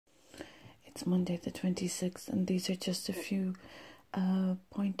It's Monday the 26th, and these are just a few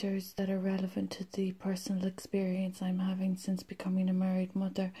pointers that are relevant to the personal experience I'm having since becoming a married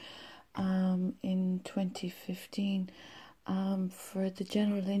mother in 2015. For the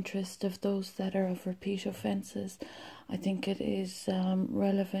general interest of those that are of repeat offences, I think it is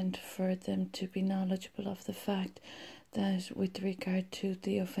relevant for them to be knowledgeable of the fact that with regard to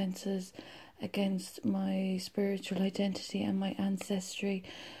the offences against my spiritual identity and my ancestry,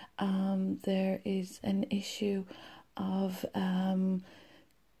 there is an issue of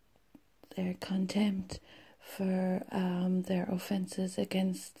their contempt for their offences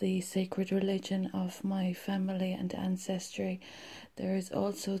against the sacred religion of my family and ancestry. There is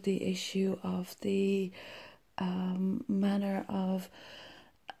also the issue of the manner of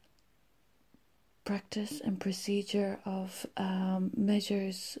practice and procedure of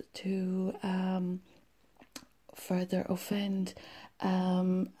measures to further offend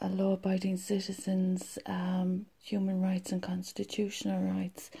law-abiding citizens' human rights and constitutional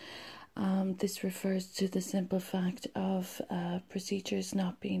rights. This refers to the simple fact of procedures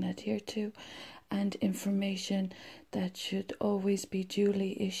not being adhered to and information that should always be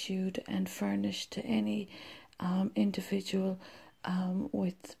duly issued and furnished to any individual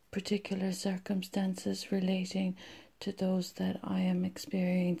with particular circumstances relating to those that I am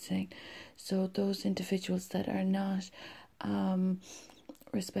experiencing. So those individuals that are not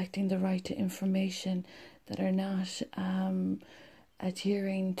respecting the right to information, that are not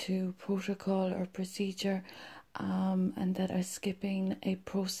adhering to protocol or procedure, and that are skipping a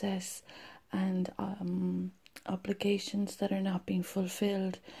process and obligations that are not being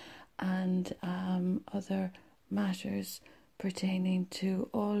fulfilled, and other matters pertaining to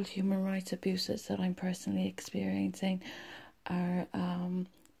all human rights abuses that I'm personally experiencing are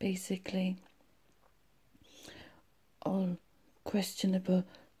basically all questionable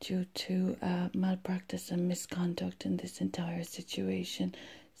due to malpractice and misconduct in this entire situation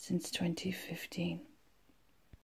since 2015.